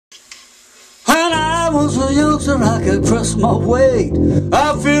was a youngster, I could press my weight.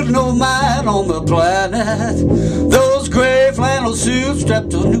 I feared no man on the planet. Those gray flannel suits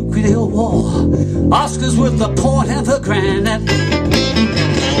strapped to nuclear war, Oscars with the point and the granite.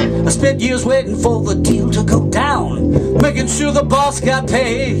 I spent years waiting for the deal to go down, making sure the boss got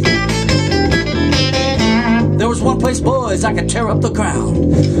paid. There was one place, boys, I could tear up the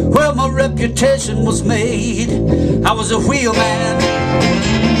ground where my reputation was made. I was a wheelman.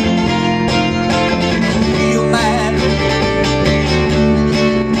 Wheelman.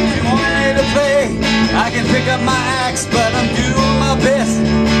 If you want me to play, I can pick up my axe, but I'm doing my best.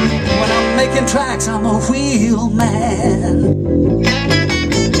 When I'm making tracks, I'm a wheelman.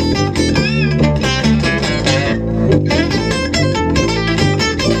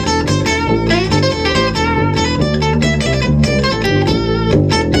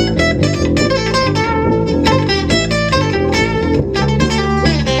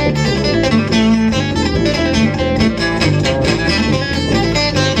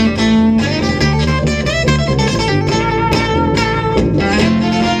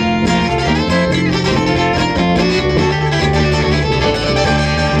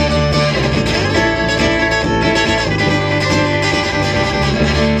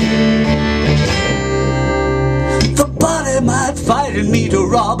 Might fighting me to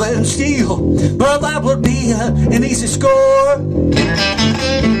rob and steal, but that would be an easy score.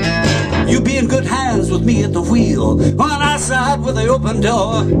 You'd be in good hands with me at the wheel when I side with the open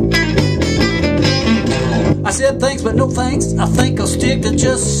door. I said thanks, but no thanks. I think I'll stick to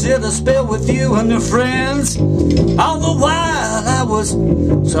just sit a spell with you and your friends. All the while I was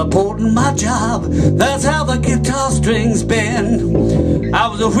supporting my job. That's how the guitar strings bend. I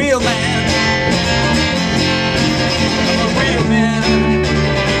was a wheelman.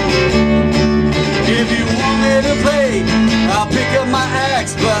 If you want me to play, I'll pick up my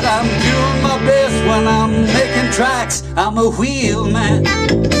axe, but I'm doing my best when I'm making tracks. I'm a wheelman.